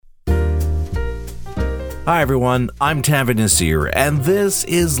Hi everyone, I'm Tavid Nasir, and this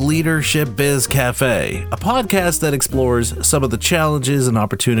is Leadership Biz Cafe, a podcast that explores some of the challenges and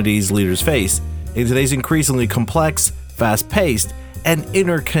opportunities leaders face in today's increasingly complex, fast-paced, and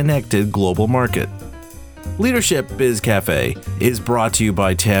interconnected global market. Leadership Biz Cafe is brought to you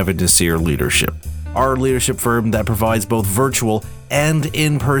by Tavid Nasir Leadership, our leadership firm that provides both virtual and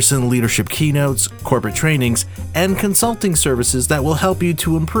in-person leadership keynotes, corporate trainings, and consulting services that will help you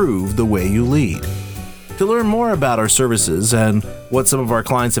to improve the way you lead. To learn more about our services and what some of our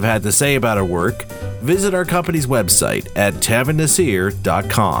clients have had to say about our work, visit our company's website at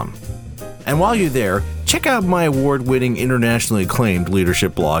tavidnasir.com. And while you're there, check out my award-winning internationally acclaimed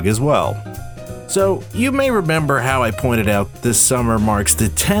leadership blog as well. So, you may remember how I pointed out this summer marks the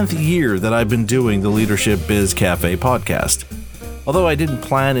 10th year that I've been doing the Leadership Biz Cafe podcast. Although I didn't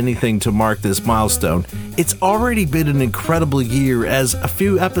plan anything to mark this milestone, it's already been an incredible year, as a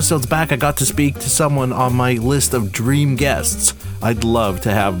few episodes back I got to speak to someone on my list of dream guests I'd love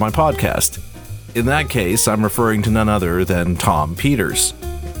to have my podcast. In that case, I'm referring to none other than Tom Peters.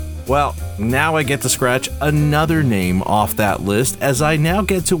 Well, now I get to scratch another name off that list, as I now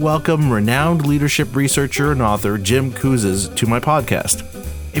get to welcome renowned leadership researcher and author Jim Kouzes to my podcast.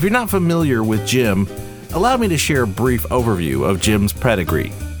 If you're not familiar with Jim, allow me to share a brief overview of Jim's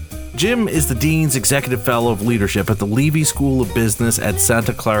pedigree. Jim is the Dean's Executive Fellow of Leadership at the Levy School of Business at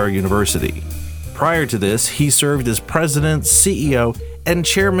Santa Clara University. Prior to this, he served as President, CEO, and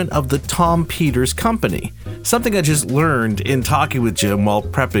Chairman of the Tom Peters Company, something I just learned in talking with Jim while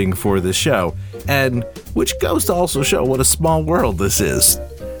prepping for this show, and which goes to also show what a small world this is.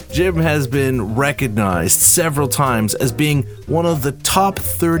 Jim has been recognized several times as being one of the top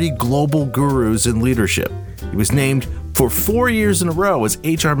 30 global gurus in leadership. He was named for 4 years in a row as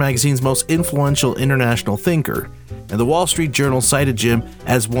HR Magazine's most influential international thinker, and the Wall Street Journal cited Jim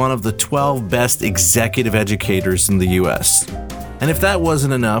as one of the 12 best executive educators in the US. And if that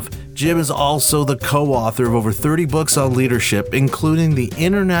wasn't enough, Jim is also the co-author of over 30 books on leadership, including the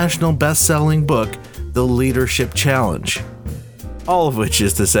international best-selling book, The Leadership Challenge. All of which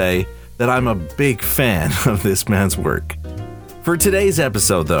is to say that I'm a big fan of this man's work. For today's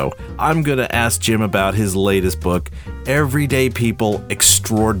episode, though, I'm going to ask Jim about his latest book, Everyday People,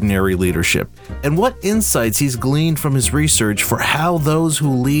 Extraordinary Leadership, and what insights he's gleaned from his research for how those who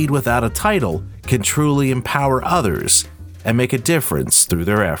lead without a title can truly empower others and make a difference through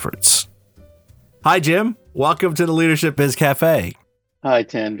their efforts. Hi, Jim. Welcome to the Leadership Biz Cafe. Hi,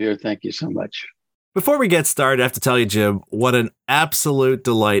 Tanvir. Thank you so much. Before we get started, I have to tell you, Jim, what an absolute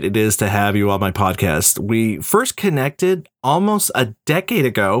delight it is to have you on my podcast. We first connected almost a decade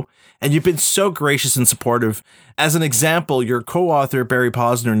ago, and you've been so gracious and supportive. As an example, your co-author, Barry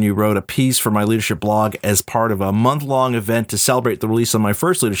Posner, and you wrote a piece for my leadership blog as part of a month-long event to celebrate the release of my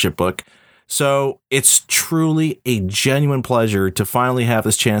first leadership book. So it's truly a genuine pleasure to finally have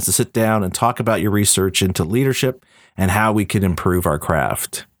this chance to sit down and talk about your research into leadership and how we can improve our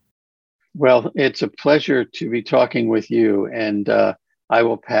craft. Well, it's a pleasure to be talking with you, and I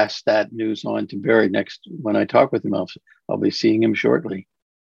will pass that news on to Barry next when I talk with him. I'll be seeing him shortly.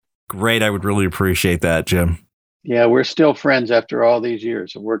 Great. I would really appreciate that, Jim. Yeah, we're still friends after all these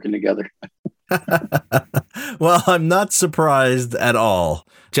years of working together. Well, I'm not surprised at all,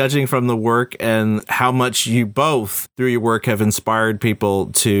 judging from the work and how much you both, through your work, have inspired people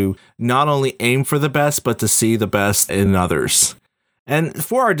to not only aim for the best, but to see the best in others. And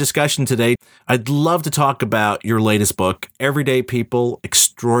for our discussion today, I'd love to talk about your latest book, Everyday People,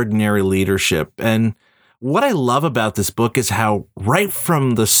 Extraordinary Leadership. And what I love about this book is how right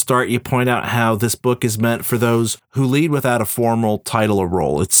from the start, you point out how this book is meant for those who lead without a formal title or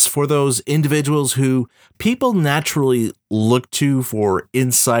role. It's for those individuals who people naturally look to for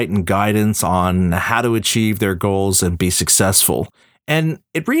insight and guidance on how to achieve their goals and be successful. And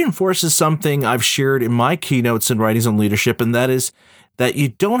it reinforces something I've shared in my keynotes and writings on leadership, and that is that you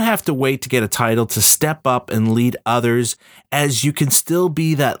don't have to wait to get a title to step up and lead others, as you can still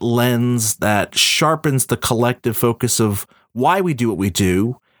be that lens that sharpens the collective focus of why we do what we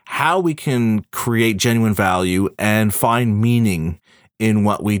do, how we can create genuine value, and find meaning in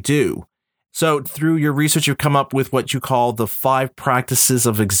what we do. So through your research, you've come up with what you call the 5 practices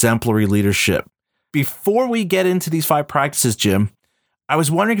of exemplary leadership. Before we get into these 5 practices, Jim, I was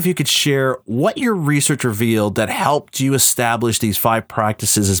wondering if you could share what your research revealed that helped you establish these 5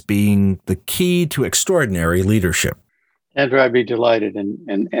 practices as being the key to extraordinary leadership. Andrew, I'd be delighted.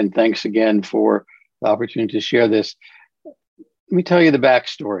 And thanks again for the opportunity to share this. Let me tell you the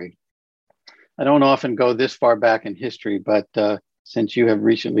backstory. I don't often go this far back in history, but since you have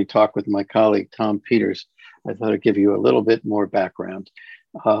recently talked with my colleague, Tom Peters, I thought I'd give you a little bit more background.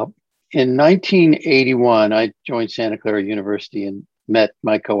 in 1981, I joined Santa Clara University and met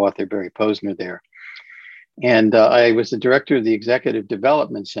my co-author, Barry Posner, there. And I was the director of the Executive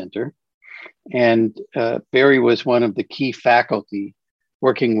Development Center. And Barry was one of the key faculty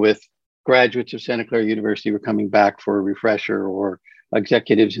working with graduates of Santa Clara University who were coming back for a refresher, or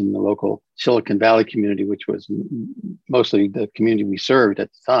executives in the local Silicon Valley community, which was mostly the community we served at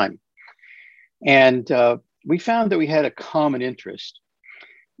the time. And we found that we had a common interest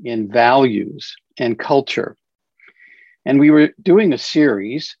in values and culture. And we were doing a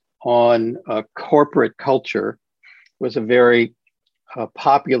series on corporate culture. It was a very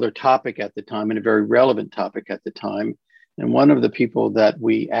popular topic at the time and a very relevant topic at the time. And one of the people that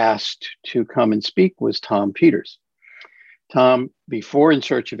we asked to come and speak was Tom Peters. Tom, before In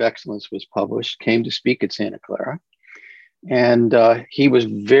Search of Excellence was published, came to speak at Santa Clara. And he was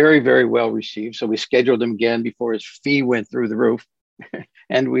very, very well received. So we scheduled him again before his fee went through the roof.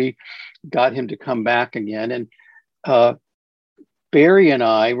 And we got him to come back again. And Barry and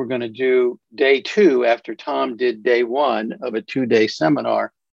I were going to do day 2 after Tom did day 1 of a 2-day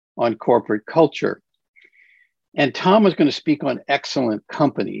seminar on corporate culture. And Tom was going to speak on excellent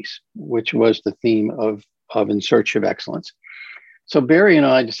companies, which was the theme of In Search of Excellence. So Barry and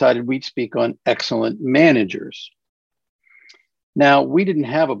I decided we'd speak on excellent managers. Now, we didn't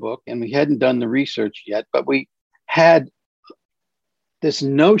have a book and we hadn't done the research yet, but we had this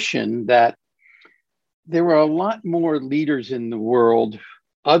notion that there were a lot more leaders in the world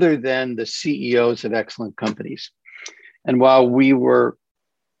other than the CEOs of excellent companies. And while we were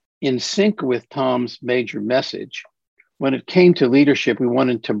in sync with Tom's major message, when it came to leadership, we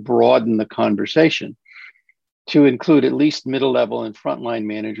wanted to broaden the conversation to include at least middle level and frontline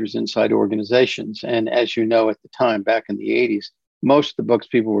managers inside organizations. And as you know, at the time, back in the 80s, most of the books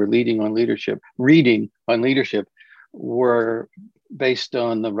people were reading on leadership were based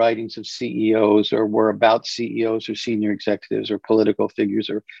on the writings of CEOs, or were about CEOs or senior executives or political figures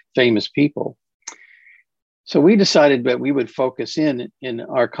or famous people. So we decided that we would focus in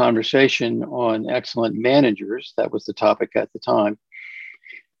our conversation on excellent managers. That was the topic at the time.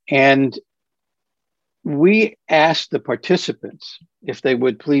 And we asked the participants if they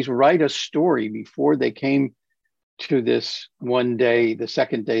would please write a story before they came to this one day, the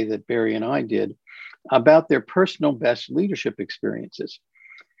second day that Barry and I did, about their personal best leadership experiences.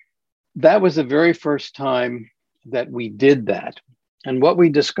 That was the very first time that we did that. And what we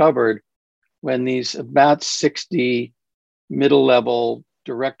discovered when these about 60 middle level,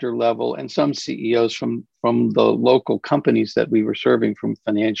 director level, and some CEOs from the local companies that we were serving, from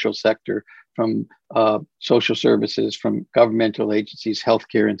financial sector, from social services, from governmental agencies,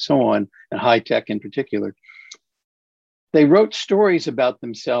 healthcare, and so on, and high tech in particular, they wrote stories about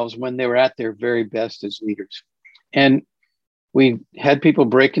themselves when they were at their very best as leaders. And we had people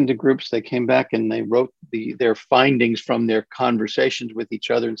break into groups. They came back and they wrote their findings from their conversations with each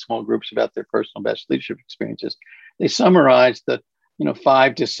other in small groups about their personal best leadership experiences. They summarized the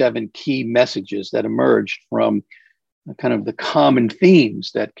 5 to 7 key messages that emerged from kind of the common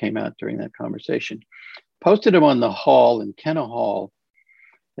themes that came out during that conversation. Posted them on the hall in Kenna Hall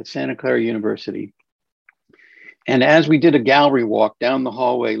at Santa Clara University. And as we did a gallery walk down the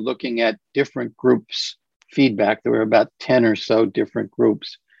hallway looking at different groups' feedback, there were about 10 or so different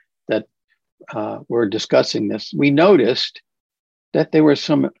groups that were discussing this. We noticed that there were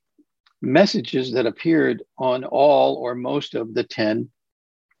some messages that appeared on all or most of the 10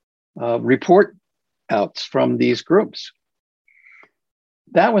 report outs from these groups.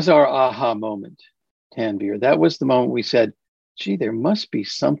 That was our aha moment, Tanvir. That was the moment we said, gee, there must be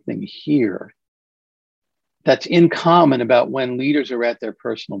something here that's in common about when leaders are at their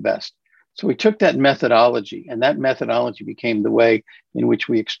personal best. So we took that methodology, and that methodology became the way in which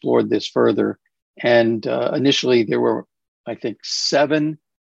we explored this further. And initially there were, I think, 7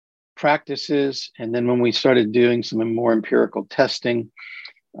 practices. And then when we started doing some more empirical testing,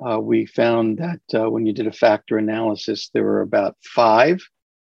 we found that when you did a factor analysis, there were about 5.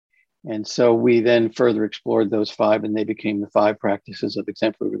 And so we then further explored those 5, and they became the 5 practices of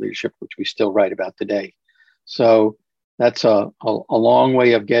exemplary leadership, which we still write about today. So that's a long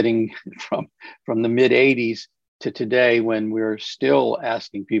way of getting from the mid 80s to today, when we're still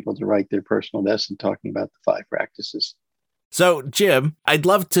asking people to write their personal best and talking about the 5 practices. So, Jim, I'd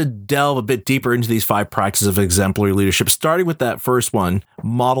love to delve a bit deeper into these 5 practices of exemplary leadership, starting with that first one,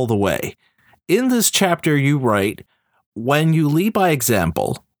 model the way. In this chapter, you write, when you lead by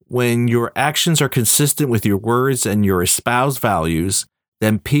example, when your actions are consistent with your words and your espoused values,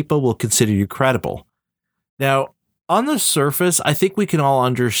 then people will consider you credible. Now, on the surface, I think we can all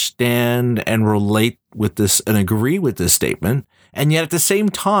understand and relate with this and agree with this statement. And yet at the same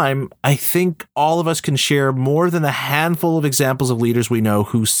time, I think all of us can share more than a handful of examples of leaders we know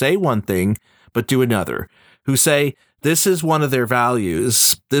who say one thing, but do another, who say, this is one of their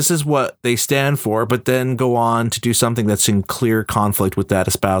values, this is what they stand for, but then go on to do something that's in clear conflict with that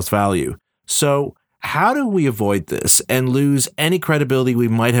espoused value. So how do we avoid this and lose any credibility we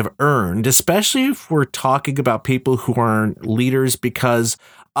might have earned, especially if we're talking about people who aren't leaders because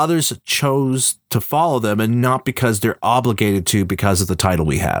others chose to follow them and not because they're obligated to because of the title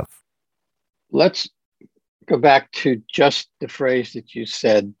we have? Let's go back to just the phrase that you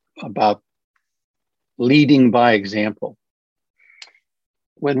said about leading by example.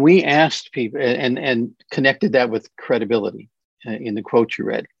 When we asked people and connected that with credibility in the quote you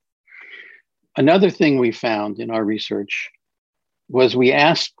read, another thing we found in our research was we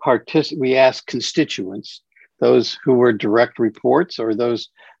asked constituents, those who were direct reports or those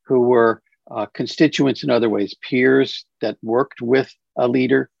who were constituents in other ways, peers that worked with a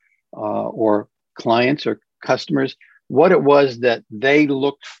leader or clients or customers, what it was that they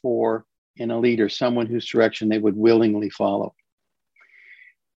looked for in a leader, someone whose direction they would willingly follow.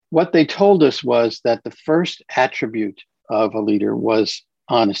 What they told us was that the first attribute of a leader was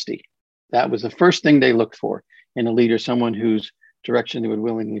honesty. That was the first thing they looked for in a leader, someone whose direction they would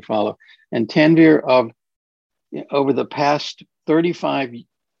willingly follow. And Tanvir, over the past 35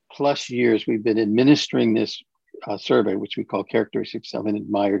 plus years, we've been administering this survey, which we call Characteristics of an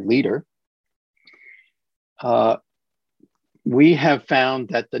Admired Leader. We have found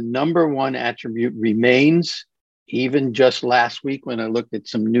that the number one attribute remains, even just last week when I looked at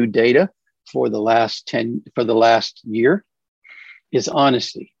some new data for the last year, is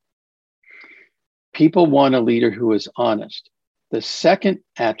honesty. People want a leader who is honest. The second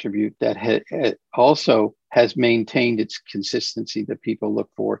attribute that also has maintained its consistency that people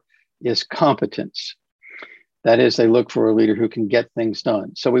look for is competence. That is, they look for a leader who can get things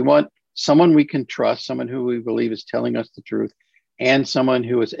done. So we want someone we can trust, someone who we believe is telling us the truth, and someone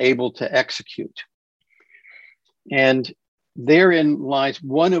who is able to execute. And therein lies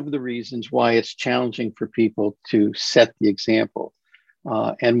one of the reasons why it's challenging for people to set the example.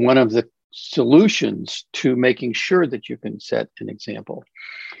 And one of the solutions to making sure that you can set an example.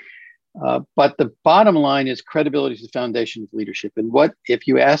 But the bottom line is credibility is the foundation of leadership. And what if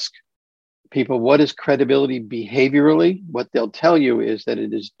you ask people, what is credibility behaviorally? What they'll tell you is that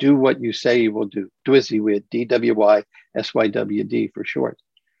it is do what you say you will do. DWYSYWD, DWYSYWD for short.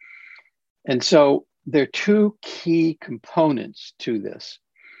 And so there are two key components to this.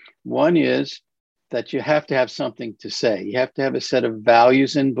 One is that you have to have something to say. You have to have a set of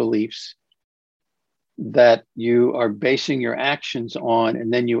values and beliefs that you are basing your actions on,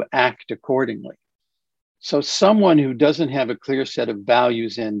 and then you act accordingly. So someone who doesn't have a clear set of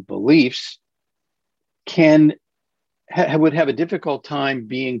values and beliefs would have a difficult time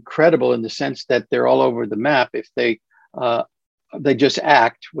being credible in the sense that they're all over the map if they just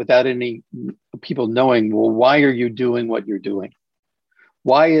act without any people knowing, well, why are you doing what you're doing?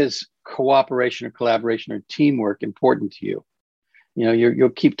 Why is cooperation or collaboration or teamwork important to you? You know, you'll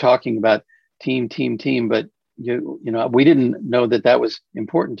keep talking about team, but you know, we didn't know that was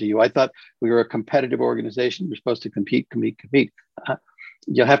important to you. I thought we were a competitive organization. We're supposed to compete.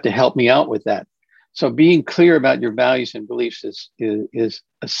 You'll have to help me out with that. So being clear about your values and beliefs is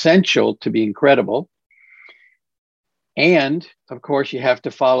essential to being credible. And of course, you have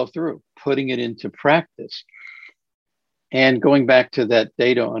to follow through, putting it into practice. And going back to that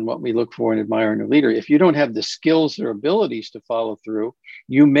data on what we look for in admiring a leader, if you don't have the skills or abilities to follow through,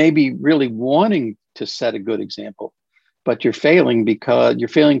 you may be really wanting to set a good example, but you're failing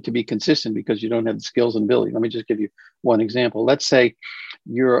to be consistent because you don't have the skills and ability. Let me just give you one example. Let's say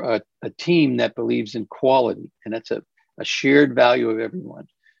you're a team that believes in quality, and that's a shared value of everyone.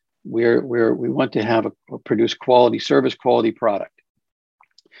 We want to produce quality service, quality product.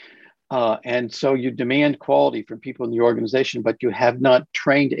 And so you demand quality from people in the organization, but you have not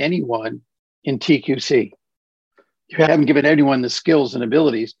trained anyone in TQC. You haven't given anyone the skills and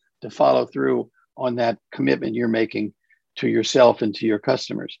abilities to follow through on that commitment you're making to yourself and to your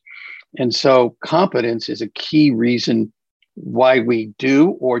customers. And so competence is a key reason why we do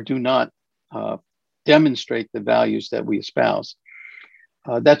or do not demonstrate the values that we espouse.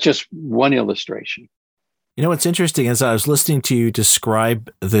 That's just one illustration. You know, what's interesting is I was listening to you describe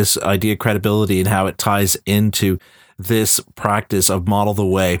this idea of credibility and how it ties into this practice of model the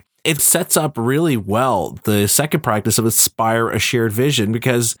way. It sets up really well the second practice of aspire a shared vision,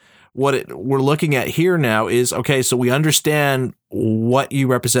 because we're looking at here now is, okay, so we understand what you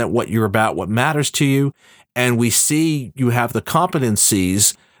represent, what you're about, what matters to you, and we see you have the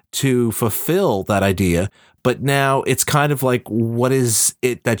competencies to fulfill that idea, but now it's kind of like, what is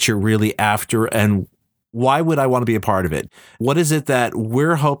it that you're really after, and why would I want to be a part of it? What is it that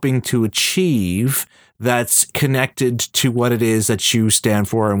we're hoping to achieve that's connected to what it is that you stand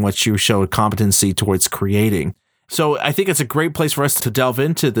for and what you show a competency towards creating? So I think it's a great place for us to delve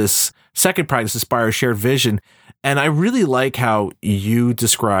into this second practice, Inspire Shared Vision. And I really like how you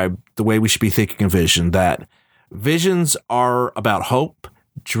describe the way we should be thinking of vision, that visions are about hope,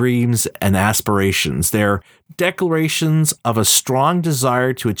 dreams, and aspirations. They're declarations of a strong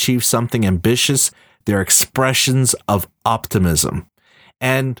desire to achieve something ambitious. They're expressions of optimism.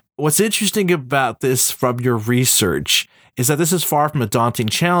 And what's interesting about this from your research is that this is far from a daunting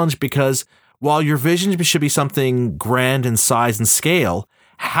challenge, because while your vision should be something grand in size and scale,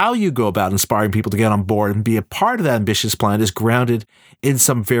 how you go about inspiring people to get on board and be a part of that ambitious plan is grounded in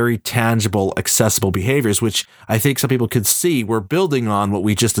some very tangible, accessible behaviors, which I think some people could see we're building on what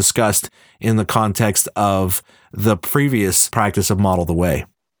we just discussed in the context of the previous practice of Model the Way.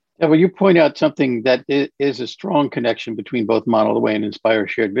 Yeah, well, you point out something that is a strong connection between both Model the Way and Inspire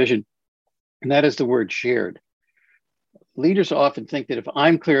Shared Vision, and that is the word shared. Leaders often think that if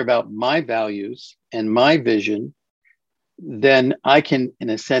I'm clear about my values and my vision, then I can, in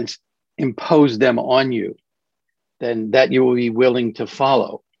a sense, impose them on you, then that you will be willing to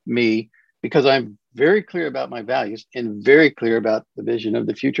follow me because I'm very clear about my values and very clear about the vision of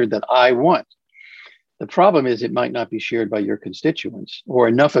the future that I want. The problem is it might not be shared by your constituents, or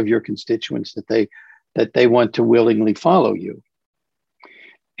enough of your constituents that they want to willingly follow you.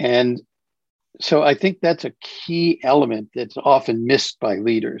 And so I think that's a key element that's often missed by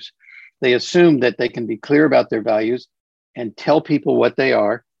leaders. They assume that they can be clear about their values and tell people what they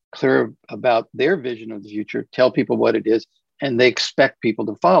are, clear about their vision of the future, tell people what it is, and they expect people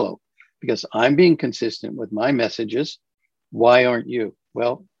to follow. Because I'm being consistent with my messages, why aren't you?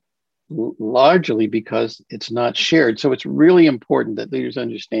 Well, largely because it's not shared. So it's really important that leaders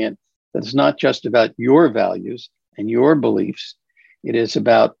understand that it's not just about your values and your beliefs. It is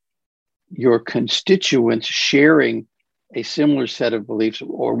about your constituents sharing a similar set of beliefs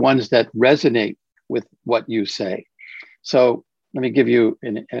or ones that resonate with what you say. So let me give you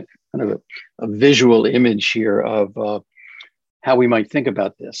kind of a visual image here of how we might think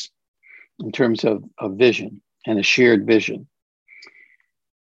about this in terms of a vision and a shared vision.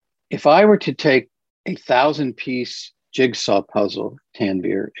 If I were to take a 1,000-piece jigsaw puzzle,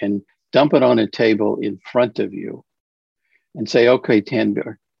 Tanvir, and dump it on a table in front of you and say, okay,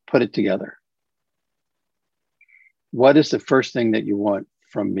 Tanvir, put it together. What is the first thing that you want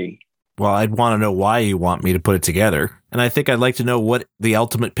from me? Well, I'd want to know why you want me to put it together. And I think I'd like to know what the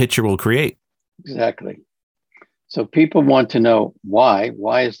ultimate picture will create. Exactly. So people want to know why.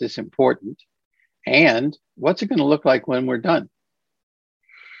 Why is this important? And what's it going to look like when we're done?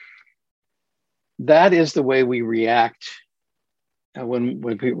 That is the way we react when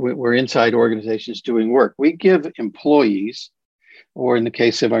we're inside organizations doing work. We give employees, or in the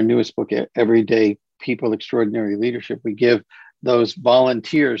case of our newest book, Everyday People, Extraordinary Leadership, we give those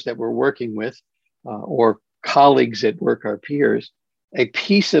volunteers that we're working with or colleagues at work, our peers, a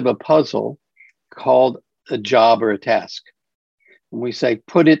piece of a puzzle called a job or a task. And we say,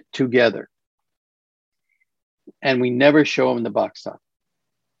 put it together. And we never show them the box top.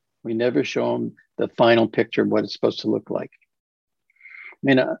 We never show them the final picture of what it's supposed to look like. I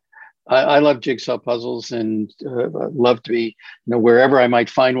mean, I love jigsaw puzzles and love to be, wherever I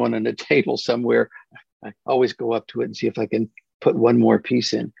might find one on a table somewhere, I always go up to it and see if I can put one more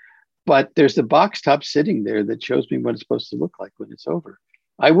piece in. But there's the box top sitting there that shows me what it's supposed to look like when it's over.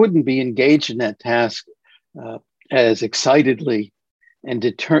 I wouldn't be engaged in that task as excitedly and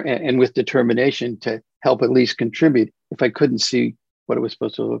with determination to help at least contribute if I couldn't see what it was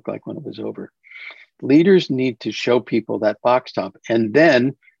supposed to look like when it was over. Leaders need to show people that box top, and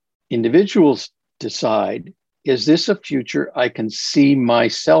then individuals decide, is this a future I can see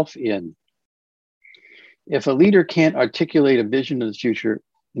myself in? If a leader can't articulate a vision of the future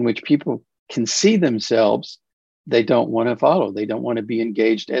in which people can see themselves, they don't want to follow. They don't want to be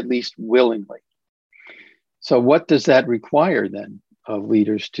engaged, at least willingly. So what does that require then of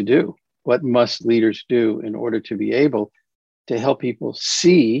leaders to do? What must leaders do in order to be able to help people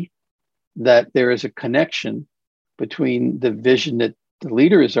see that there is a connection between the vision that the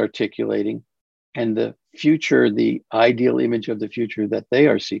leader is articulating and the future, the ideal image of the future that they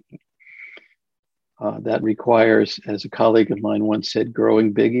are seeking? That requires, as a colleague of mine once said,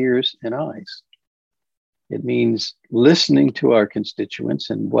 growing big ears and eyes. It means listening to our constituents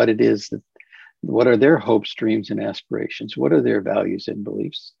and what it is that, what are their hopes, dreams, and aspirations? What are their values and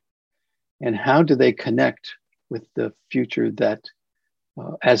beliefs? And how do they connect with the future that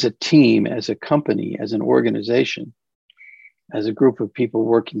as a team, as a company, as an organization, as a group of people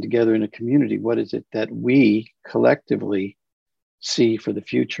working together in a community, what is it that we collectively see for the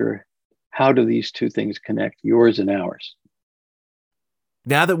future? How do these two things connect, yours and ours?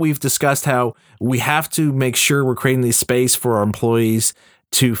 Now that we've discussed how we have to make sure we're creating this space for our employees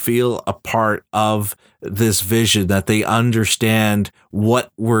to feel a part of this vision, that they understand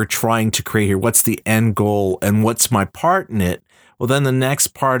what we're trying to create here, what's the end goal, and what's my part in it, well, then the next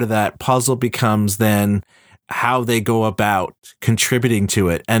part of that puzzle becomes then how they go about contributing to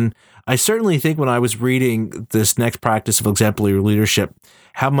it. And I certainly think when I was reading this next practice of exemplary leadership,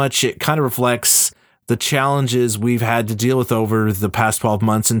 how much it kind of reflects the challenges we've had to deal with over the past 12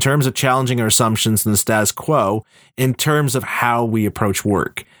 months in terms of challenging our assumptions and the status quo in terms of how we approach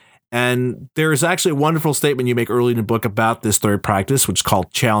work. And there is actually a wonderful statement you make early in the book about this third practice, which is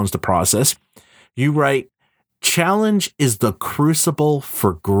called Challenge the Process. You write, challenge is the crucible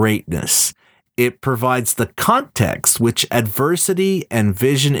for greatness. It provides the context which adversity and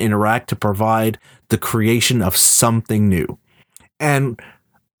vision interact to provide the creation of something new. And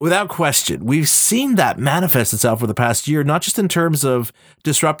without question, we've seen that manifest itself for the past year, not just in terms of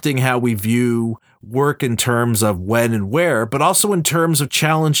disrupting how we view work in terms of when and where, but also in terms of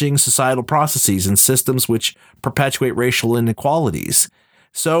challenging societal processes and systems which perpetuate racial inequalities.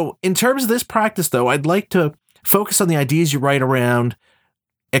 So in terms of this practice, though, I'd like to focus on the ideas you write around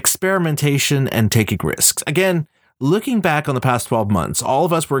experimentation and taking risks. Again, looking back on the past 12 months, all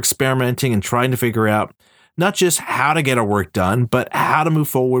of us were experimenting and trying to figure out not just how to get our work done, but how to move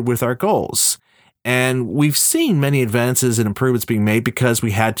forward with our goals. And we've seen many advances and improvements being made because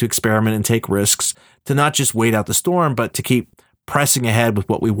we had to experiment and take risks to not just wait out the storm, but to keep pressing ahead with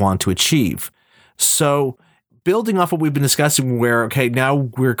what we want to achieve. So building off what we've been discussing, where, okay, now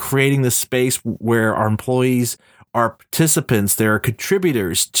we're creating this space where our employees are participants, they're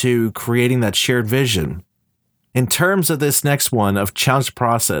contributors to creating that shared vision. In terms of this next one of challenge the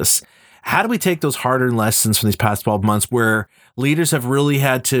process, how do we take those hard-earned lessons from these past 12 months where leaders have really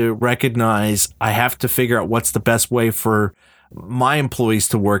had to recognize, I have to figure out what's the best way for my employees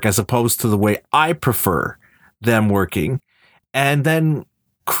to work as opposed to the way I prefer them working, and then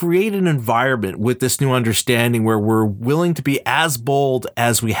create an environment with this new understanding where we're willing to be as bold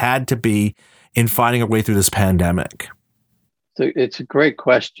as we had to be in finding our way through this pandemic? So it's a great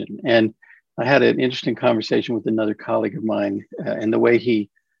question. And I had an interesting conversation with another colleague of mine, and the way he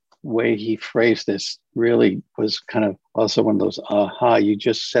phrased this really was kind of also one of those, aha, you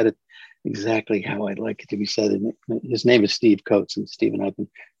just said it exactly how I'd like it to be said. And his name is Steve Coates, and Steve and I have been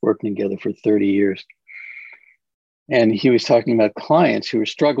working together for 30 years. And he was talking about clients who were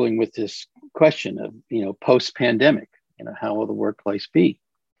struggling with this question of, post-pandemic, how will the workplace be?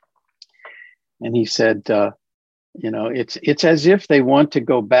 And he said, it's as if they want to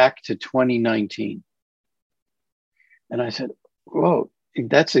go back to 2019. And I said, whoa,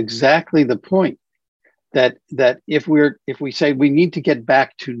 that's exactly the point. That if we say we need to get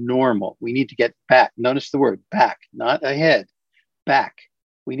back to normal, we need to get back. Notice the word back, not ahead, back.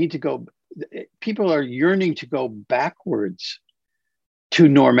 We need to go. People are yearning to go backwards to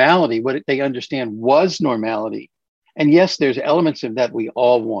normality, what they understand was normality. And yes, there's elements of that we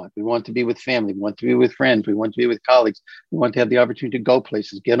all want. We want to be with family. We want to be with friends. We want to be with colleagues. We want to have the opportunity to go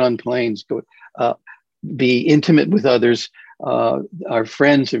places, get on planes, go, be intimate with others, our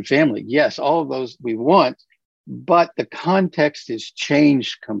friends and family. Yes, all of those we want, but the context is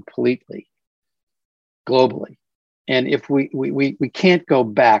changed completely globally. And if we can't go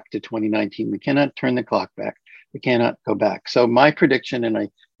back to 2019, we cannot turn the clock back. We cannot go back. So my prediction, and I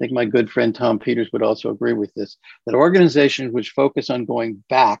think my good friend Tom Peters would also agree with this, that organizations which focus on going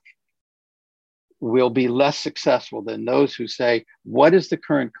back will be less successful than those who say, what is the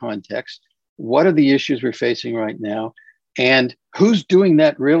current context? What are the issues we're facing right now? And who's doing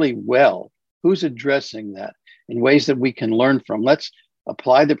that really well? Who's addressing that in ways that we can learn from? Let's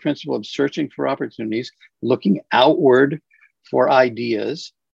apply the principle of searching for opportunities, looking outward for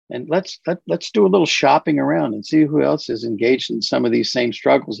ideas, and let's do a little shopping around and see who else is engaged in some of these same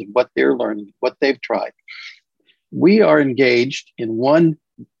struggles and what they're learning, what they've tried. We are engaged in one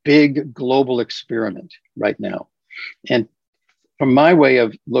big global experiment right now. And from my way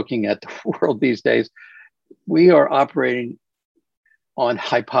of looking at the world these days, we are operating on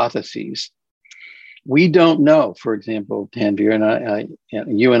hypotheses. We don't know, for example, Tanvir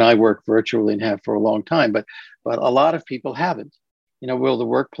and you and I work virtually and have for a long time, but a lot of people haven't. Will the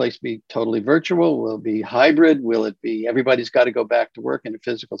workplace be totally virtual? Will it be hybrid? Will it be everybody's got to go back to work in a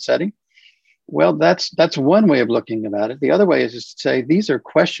physical setting? Well, that's one way of looking about it. The other way is just to say, these are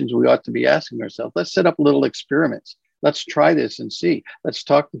questions we ought to be asking ourselves. Let's set up little experiments. Let's try this and see. Let's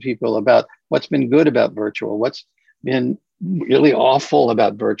talk to people about what's been good about virtual, what's been really awful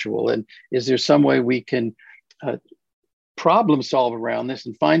about virtual, and is there some way we can problem solve around this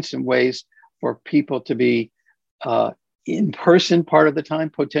and find some ways for people to be in person part of the time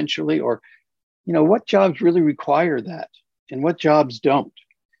potentially, or what jobs really require that and what jobs don't,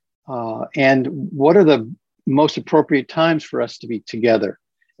 and what are the most appropriate times for us to be together,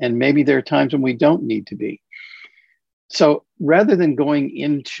 and maybe there are times when we don't need to be. So rather than going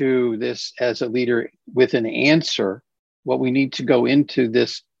into this as a leader with an answer, what we need to go into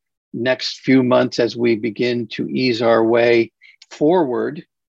this next few months as we begin to ease our way forward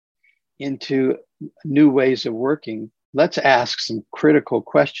into new ways of working, let's ask some critical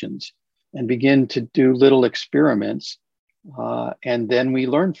questions and begin to do little experiments, and then we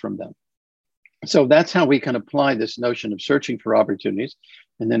learn from them. So that's how we can apply this notion of searching for opportunities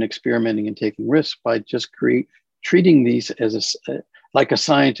and then experimenting and taking risks by just treating these as like a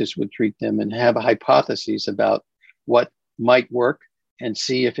scientist would treat them, and have hypotheses about what might work and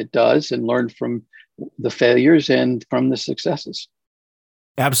see if it does, and learn from the failures and from the successes.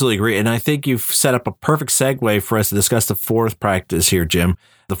 Absolutely agree. And I think you've set up a perfect segue for us to discuss the fourth practice here, Jim.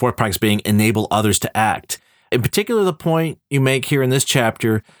 The fourth practice being enable others to act. In particular, the point you make here in this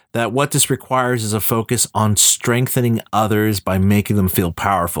chapter that what this requires is a focus on strengthening others by making them feel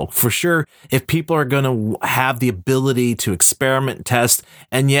powerful. For sure, if people are going to have the ability to experiment, test,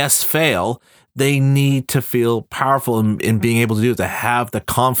 and yes, fail, they need to feel powerful in being able to do it, to have the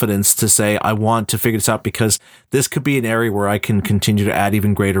confidence to say, I want to figure this out because this could be an area where I can continue to add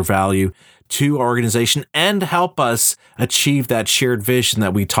even greater value to our organization and help us achieve that shared vision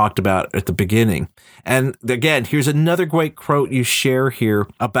that we talked about at the beginning. And again, here's another great quote you share here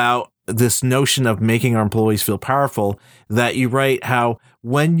about this notion of making our employees feel powerful, that you write how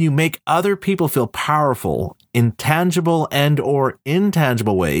when you make other people feel powerful in tangible and or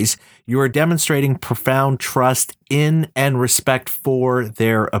intangible ways, you are demonstrating profound trust in and respect for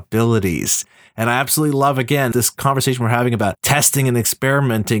their abilities. And I absolutely love, again, this conversation we're having about testing and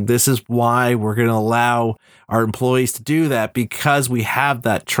experimenting. This is why we're going to allow our employees to do that, because we have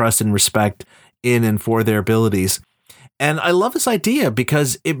that trust and respect in and for their abilities. And I love this idea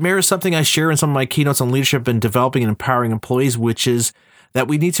because it mirrors something I share in some of my keynotes on leadership and developing and empowering employees, which is that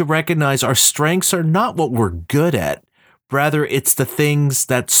we need to recognize our strengths are not what we're good at. Rather, it's the things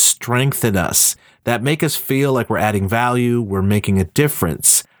that strengthen us, that make us feel like we're adding value, we're making a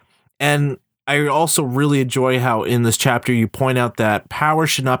difference. And I also really enjoy how in this chapter you point out that power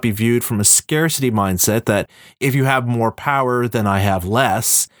should not be viewed from a scarcity mindset, that if you have more power, then I have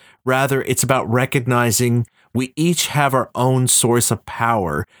less. Rather, it's about recognizing we each have our own source of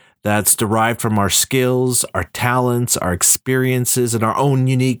power that's derived from our skills, our talents, our experiences, and our own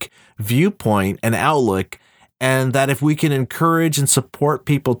unique viewpoint and outlook. And that if we can encourage and support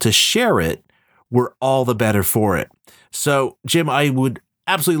people to share it, we're all the better for it. So, Jim, I would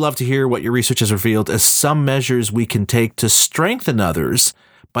absolutely love to hear what your research has revealed as some measures we can take to strengthen others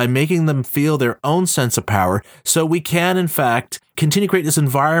by making them feel their own sense of power, so we can, in fact, continue to create this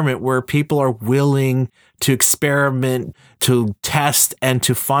environment where people are willing to experiment, to test, and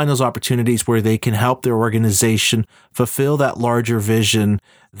to find those opportunities where they can help their organization fulfill that larger vision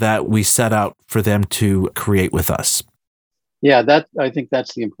that we set out for them to create with us. Yeah, I think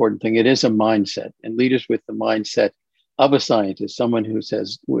that's the important thing. It is a mindset, and leaders with the mindset of a scientist, someone who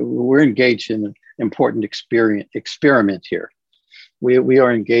says, we're engaged in an important experiment here. We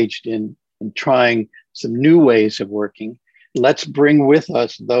are engaged in trying some new ways of working. Let's bring with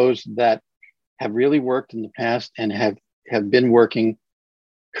us those that have really worked in the past and have been working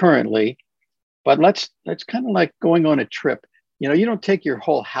currently. But let's kind of like going on a trip. You don't take your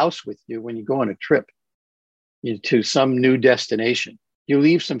whole house with you when you go on a trip to some new destination. You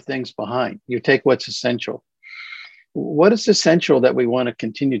leave some things behind. You take what's essential. What is essential that we want to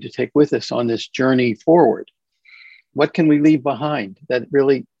continue to take with us on this journey forward? What can we leave behind that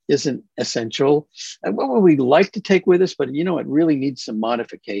really isn't essential? And what would we like to take with us, but it really needs some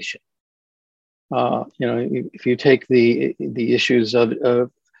modification. If you take the issues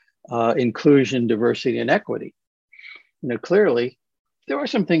of inclusion, diversity, and equity, clearly there are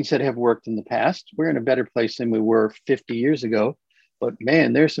some things that have worked in the past. We're in a better place than we were 50 years ago, but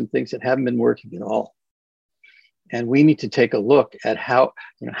man, there's some things that haven't been working at all. And we need to take a look at how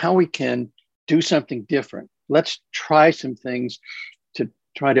we can do something different. Let's try some things to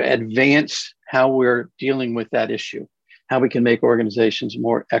try to advance how we're dealing with that issue, how we can make organizations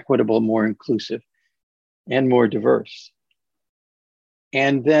more equitable, more inclusive, and more diverse.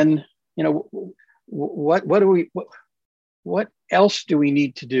 And then, what else do we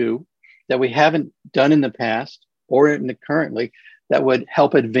need to do that we haven't done in the past, or in the currently that would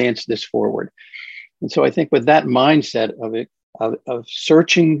help advance this forward. And so I think with that mindset of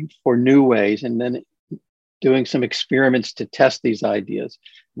searching for new ways and then doing some experiments to test these ideas,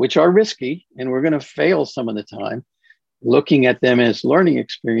 which are risky and we're going to fail some of the time, looking at them as learning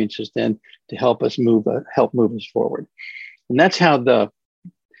experiences then to help move us forward. And that's how the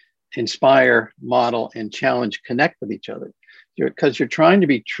inspire, model, and challenge connect with each other. Because you're trying to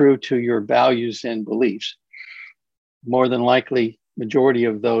be true to your values and beliefs. More than likely, majority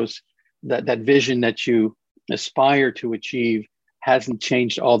of those, that vision that you aspire to achieve hasn't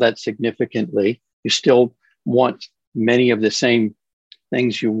changed all that significantly. You still want many of the same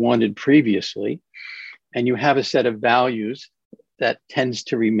things you wanted previously. And you have a set of values that tends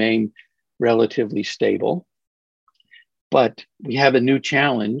to remain relatively stable. But we have a new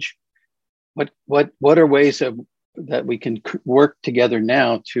challenge. What are ways that we can work together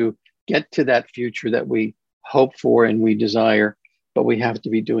now to get to that future that we hope for and we desire, but we have to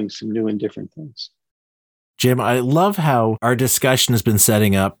be doing some new and different things. Jim, I love how our discussion has been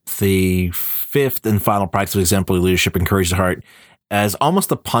setting up the fifth and final practice of exemplary leadership and courage to heart as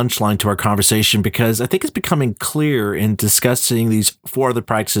almost a punchline to our conversation, because I think it's becoming clear in discussing these four other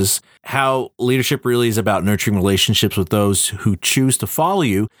practices how leadership really is about nurturing relationships with those who choose to follow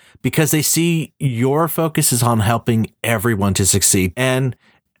you, because they see your focus is on helping everyone to succeed. And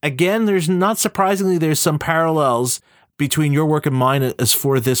again, there's some parallels between your work and mine. As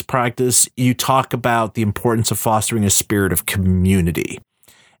for this practice, you talk about the importance of fostering a spirit of community.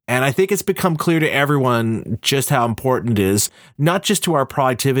 And I think it's become clear to everyone just how important it is, not just to our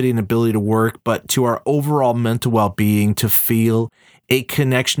productivity and ability to work, but to our overall mental well-being, to feel a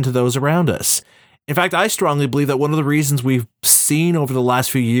connection to those around us. In fact, I strongly believe that one of the reasons we've seen over the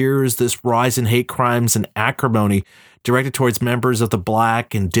last few years this rise in hate crimes and acrimony directed towards members of the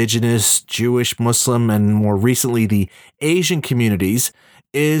Black, Indigenous, Jewish, Muslim, and more recently the Asian communities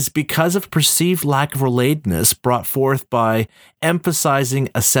is because of perceived lack of relatedness brought forth by emphasizing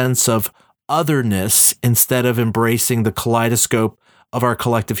a sense of otherness instead of embracing the kaleidoscope of our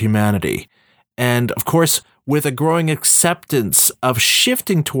collective humanity. And of course, with a growing acceptance of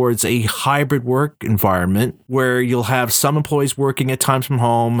shifting towards a hybrid work environment where you'll have some employees working at times from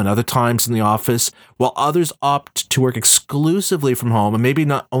home and other times in the office, while others opt to work exclusively from home and maybe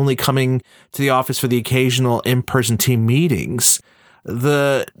not only coming to the office for the occasional in-person team meetings,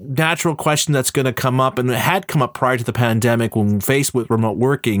 the natural question that's going to come up, and it had come up prior to the pandemic when faced with remote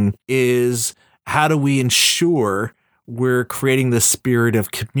working, is how do we ensure we're creating the spirit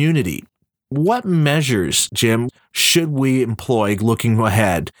of community? What measures, Jim, should we employ looking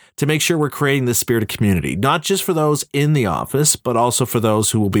ahead to make sure we're creating the spirit of community, not just for those in the office, but also for those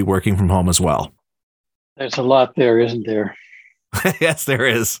who will be working from home as well? There's a lot there, isn't there? Yes, there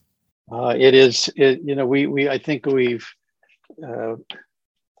is. It is. I think we've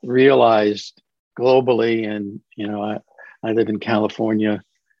realized globally, and I live in California,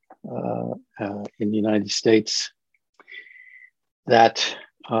 in the United States, that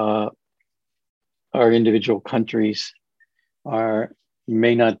our individual countries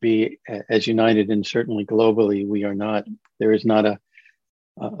may not be as united, and certainly globally we are not. There is not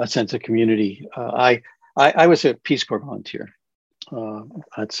a sense of community. I was a Peace Corps volunteer.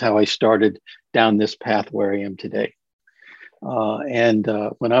 That's how I started down this path where I am today. And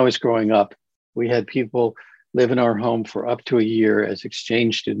when I was growing up, we had people live in our home for up to a year as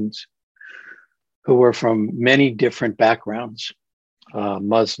exchange students who were from many different backgrounds,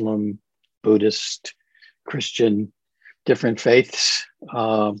 Muslim, Buddhist, Christian, different faiths,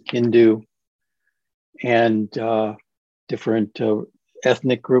 Hindu, and different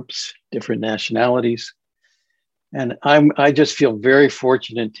ethnic groups, different nationalities. And I just feel very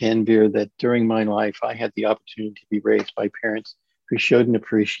fortunate, Tanvir, that during my life, I had the opportunity to be raised by parents who showed an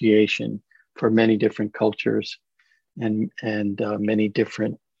appreciation for many different cultures and many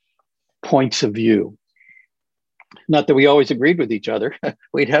different points of view. Not that we always agreed with each other.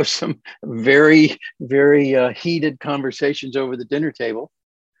 We'd have some very, very heated conversations over the dinner table.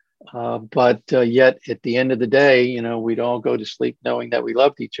 But yet at the end of the day, we'd all go to sleep knowing that we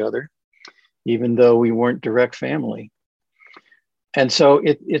loved each other, even though we weren't direct family. And so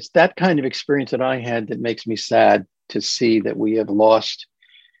it's that kind of experience that I had that makes me sad to see that we have lost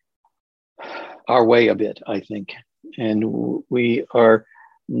our way a bit, I think. And we are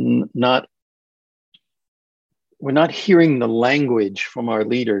we're not hearing the language from our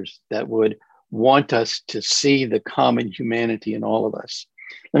leaders that would want us to see the common humanity in all of us.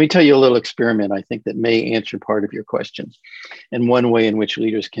 Let me tell you a little experiment, I think, that may answer part of your question, and one way in which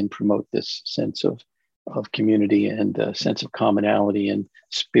leaders can promote this sense of community and sense of commonality and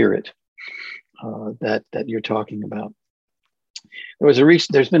spirit. that you're talking about.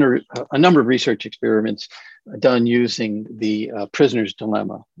 There's been a number of research experiments done using the prisoner's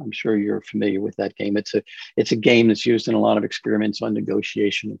dilemma. I'm sure you're familiar with that game. It's a game that's used in a lot of experiments on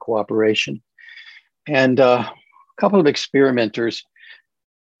negotiation and cooperation. And a couple of experimenters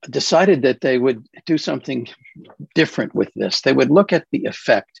decided that they would do something different with this. They would look at the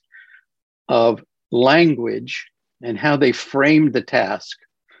effect of language and how they framed the task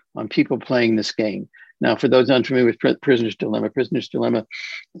on people playing this game. Now, for those unfamiliar with Prisoner's Dilemma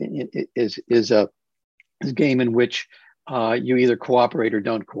is a game in which you either cooperate or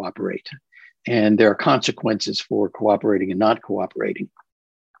don't cooperate. And there are consequences for cooperating and not cooperating.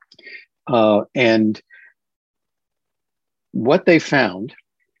 And what they found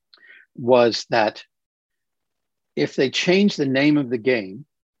was that if they changed the name of the game,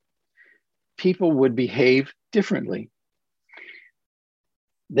 people would behave differently.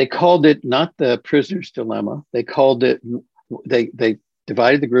 They called it not the prisoner's dilemma. They called it, they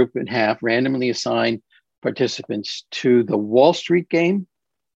divided the group in half, randomly assigned participants to the Wall Street game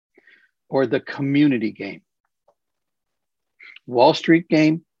or the community game. Wall Street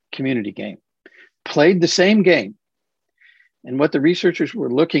game, community game. Played the same game. And what the researchers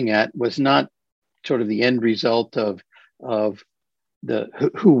were looking at was not sort of the end result of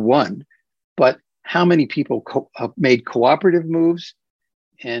the who won, but how many people made cooperative moves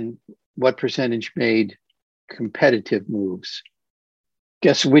and what percentage made competitive moves.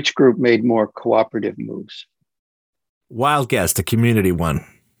 Guess which group made more cooperative moves? Wild guess, the community one.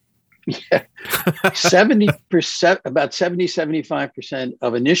 Yeah. 70%, about 75%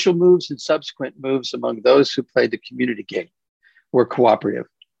 of initial moves and subsequent moves among those who played the community game were cooperative.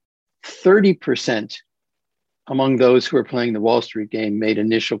 30% among those who were playing the Wall Street game made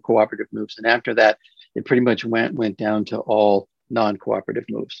initial cooperative moves. And after that, it pretty much went down to all non-cooperative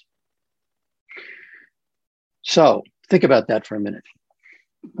moves. So think about that for a minute.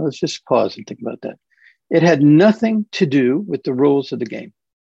 Let's just pause and think about that. It had nothing to do with the rules of the game.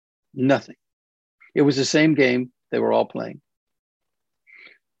 Nothing. It was the same game they were all playing.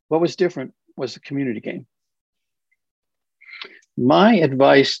 What was different was the community game. My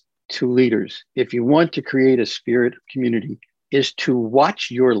advice to leaders, if you want to create a spirit of community, is to watch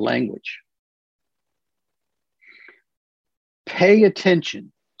your language. Pay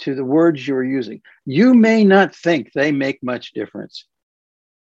attention to the words you're using. You may not think they make much difference,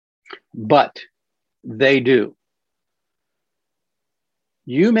 but they do.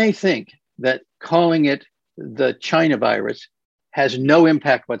 You may think that calling it the China virus has no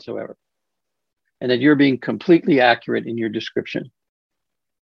impact whatsoever, and that you're being completely accurate in your description.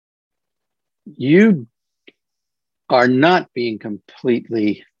 You are not being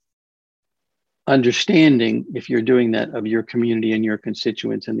completely understanding, if you're doing that, of your community and your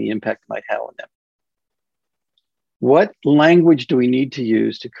constituents and the impact it might have on them. What language do we need to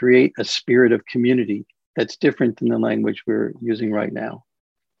use to create a spirit of community that's different than the language we're using right now?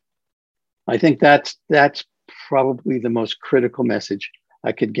 I think that's probably the most critical message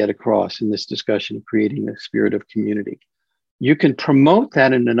I could get across in this discussion of creating a spirit of community. You can promote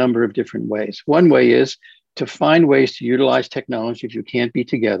that in a number of different ways. One way is to find ways to utilize technology if you can't be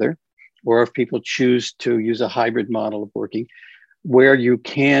together, or if people choose to use a hybrid model of working, where you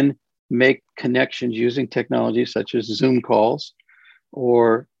can make connections using technology such as Zoom calls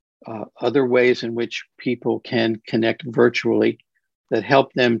or other ways in which people can connect virtually that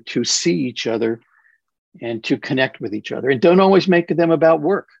help them to see each other and to connect with each other. And don't always make them about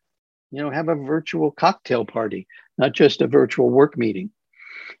work. You know, have a virtual cocktail party, not just a virtual work meeting,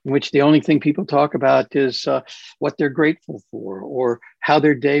 in which the only thing people talk about is what they're grateful for, or how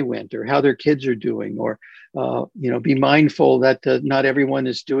their day went, or how their kids are doing, or be mindful that not everyone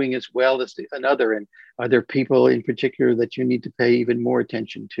is doing as well as another, and are there people in particular that you need to pay even more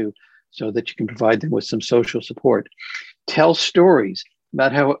attention to, so that you can provide them with some social support. Tell stories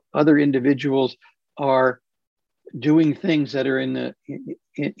about how other individuals are doing things that are in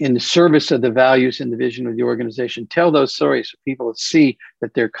the service of the values and the vision of the organization. Tell those stories so people see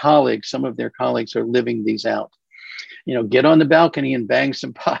that their colleagues, some of their colleagues, are living these out. You know, get on the balcony and bang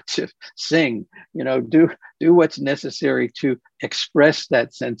some pots, sing, do what's necessary to express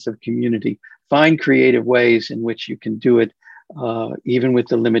that sense of community. Find creative ways in which you can do it, even with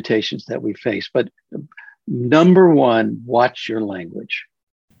the limitations that we face. But number one, watch your language.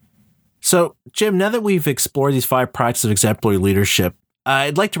 So, Jim, now that we've explored these 5 practices of exemplary leadership,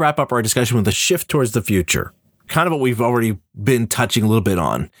 I'd like to wrap up our discussion with a shift towards the future, kind of what we've already been touching a little bit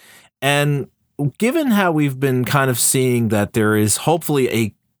on. And given how we've been kind of seeing that there is hopefully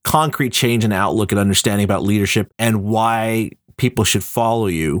a concrete change in outlook and understanding about leadership and why people should follow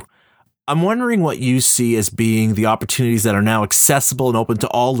you, I'm wondering what you see as being the opportunities that are now accessible and open to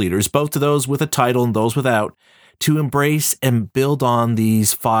all leaders, both to those with a title and those without, to embrace and build on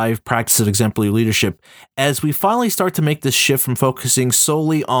these 5 practices of exemplary leadership as we finally start to make this shift from focusing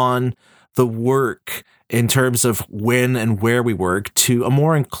solely on the work in terms of when and where we work to a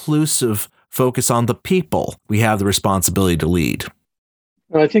more inclusive focus on the people we have the responsibility to lead.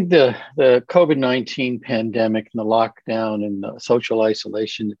 Well, I think the COVID-19 pandemic and the lockdown and the social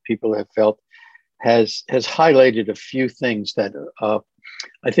isolation that people have felt has highlighted a few things that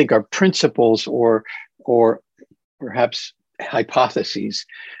I think are principles or perhaps hypotheses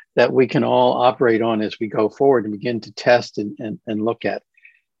that we can all operate on as we go forward and begin to test and look at.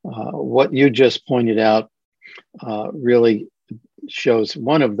 What you just pointed out really shows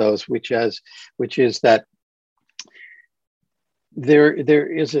one of those, which is that there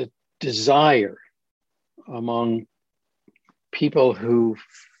is a desire among people who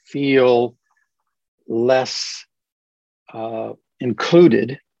feel less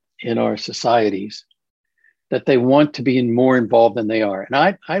included in our societies, that they want to be more involved than they are.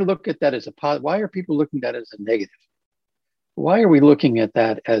 And I look at that as a positive. Why are people looking at that as a negative? Why are we looking at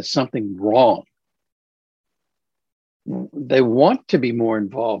that as something wrong? They want to be more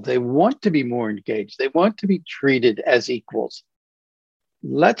involved. They want to be more engaged. They want to be treated as equals.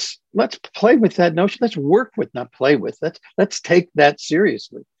 Let's play with that notion. Let's work with, not play with. Let's take that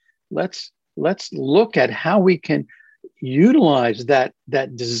seriously. Let's look at how we can utilize that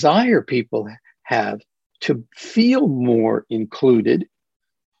desire people have to feel more included,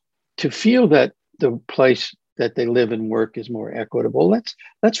 to feel that the place that they live and work is more equitable.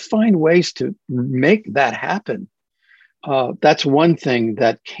 Let's find ways to make that happen. That's one thing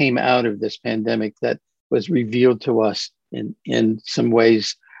that came out of this pandemic that was revealed to us in some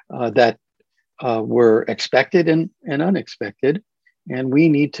ways that were expected and unexpected. And we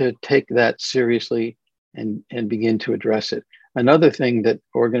need to take that seriously and begin to address it. Another thing that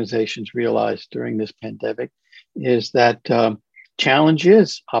organizations realized during this pandemic is that challenge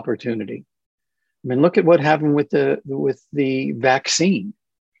is opportunity. I mean, look at what happened with the vaccine.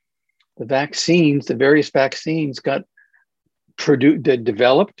 The various vaccines got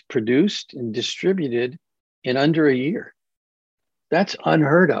developed, produced, and distributed in under a year. That's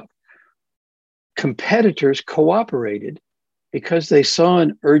unheard of. Competitors cooperated because they saw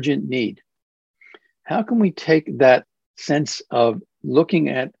an urgent need. How can we take that sense of looking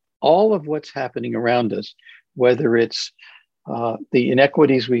at all of what's happening around us, whether it's the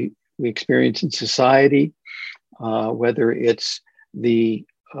inequities we experience in society, whether it's the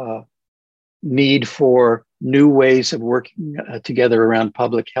need for new ways of working together around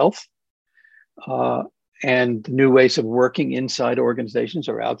public health, and new ways of working inside organizations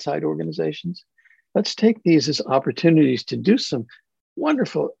or outside organizations. Let's take these as opportunities to do some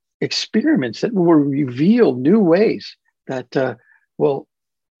wonderful experiments that will reveal new ways that will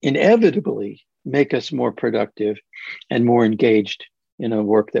inevitably make us more productive and more engaged in the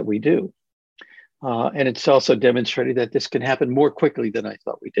work that we do. And it's also demonstrated that this can happen more quickly than I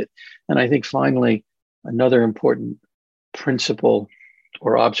thought we did. And I think finally, another important principle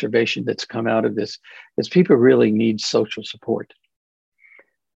or observation that's come out of this is people really need social support.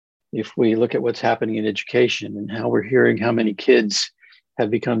 If we look at what's happening in education and how we're hearing how many kids have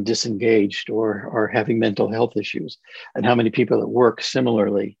become disengaged or are having mental health issues, and how many people at work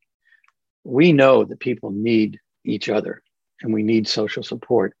similarly, we know that people need each other and we need social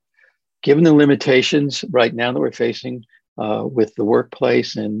support. Given the limitations right now that we're facing with the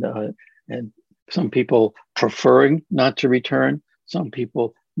workplace and some people preferring not to return, some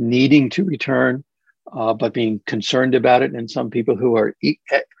people needing to return, but being concerned about it, and some people who are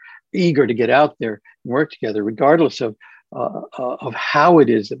eager to get out there and work together, regardless of how it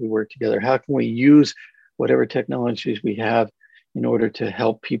is that we work together. How can we use whatever technologies we have in order to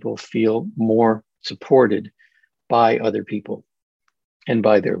help people feel more supported by other people and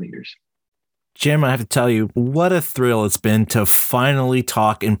by their leaders? Jim, I have to tell you, what a thrill it's been to finally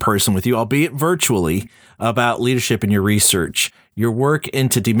talk in person with you, albeit virtually, about leadership in your research. Your work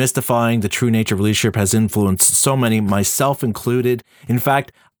into demystifying the true nature of leadership has influenced so many, myself included. In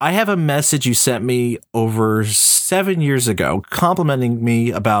fact, I have a message you sent me over 7 years ago complimenting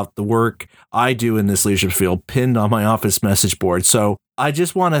me about the work I do in this leadership field pinned on my office message board. So I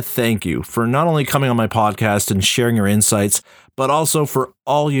just want to thank you for not only coming on my podcast and sharing your insights, but also for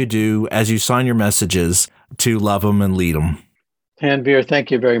all you do as you sign your messages to love them and lead them. Tanvir,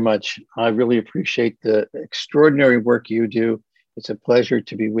 thank you very much. I really appreciate the extraordinary work you do. It's a pleasure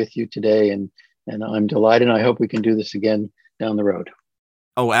to be with you today, and I'm delighted. I hope we can do this again down the road.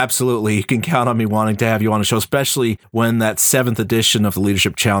 Oh, absolutely. You can count on me wanting to have you on the show, especially when that 7th edition of the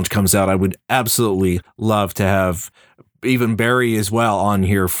Leadership Challenge comes out. I would absolutely love to have even Barry as well on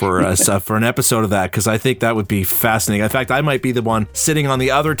here for us for an episode of that, because I think that would be fascinating. In fact, I might be the one sitting on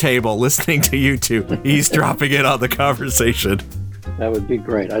the other table listening to you two eavesdropping in on the conversation. That would be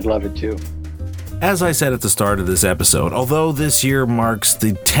great. I'd love it too. As I said at the start of this episode, although this year marks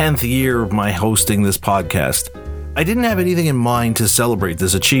the 10th year of my hosting this podcast, I didn't have anything in mind to celebrate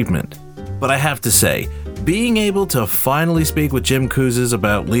this achievement. But I have to say, being able to finally speak with Jim Kouzes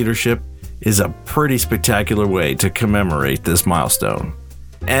about leadership is a pretty spectacular way to commemorate this milestone.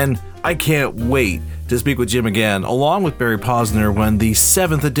 And I can't wait to speak with Jim again, along with Barry Posner, when the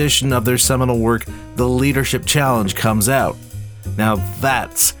 7th edition of their seminal work, The Leadership Challenge, comes out. Now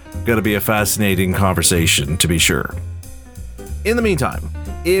that's going to be a fascinating conversation, to be sure. In the meantime,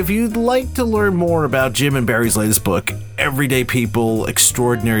 if you'd like to learn more about Jim and Barry's latest book, Everyday People,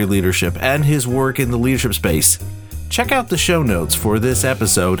 Extraordinary Leadership, and his work in the leadership space, check out the show notes for this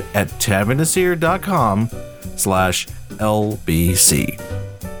episode at tavinasir.com/LBC.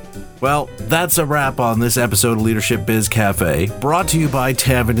 Well, that's a wrap on this episode of Leadership Biz Cafe, brought to you by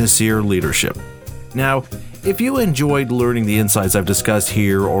Tavan Nassir Leadership. Now, if you enjoyed learning the insights I've discussed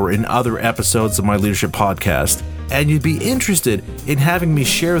here or in other episodes of my leadership podcast, and you'd be interested in having me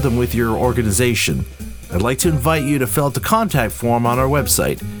share them with your organization, I'd like to invite you to fill out the contact form on our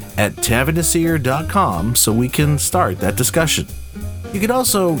website at tavinasir.com so we can start that discussion. You can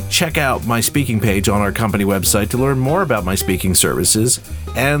also check out my speaking page on our company website to learn more about my speaking services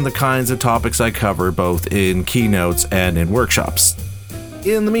and the kinds of topics I cover both in keynotes and in workshops.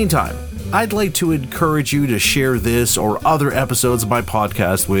 In the meantime, I'd like to encourage you to share this or other episodes of my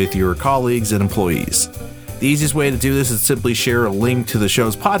podcast with your colleagues and employees. The easiest way to do this is simply share a link to the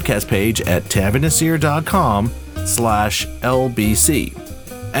show's podcast page at tavinasir.com/LBC.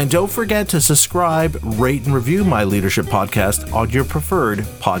 And don't forget to subscribe, rate, and review my leadership podcast on your preferred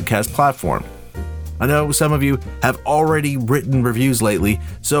podcast platform. I know some of you have already written reviews lately,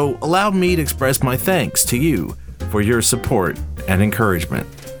 so allow me to express my thanks to you for your support and encouragement.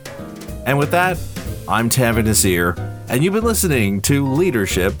 And with that, I'm Tavan Nassir, and you've been listening to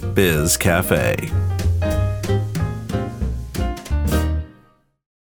Leadership Biz Cafe.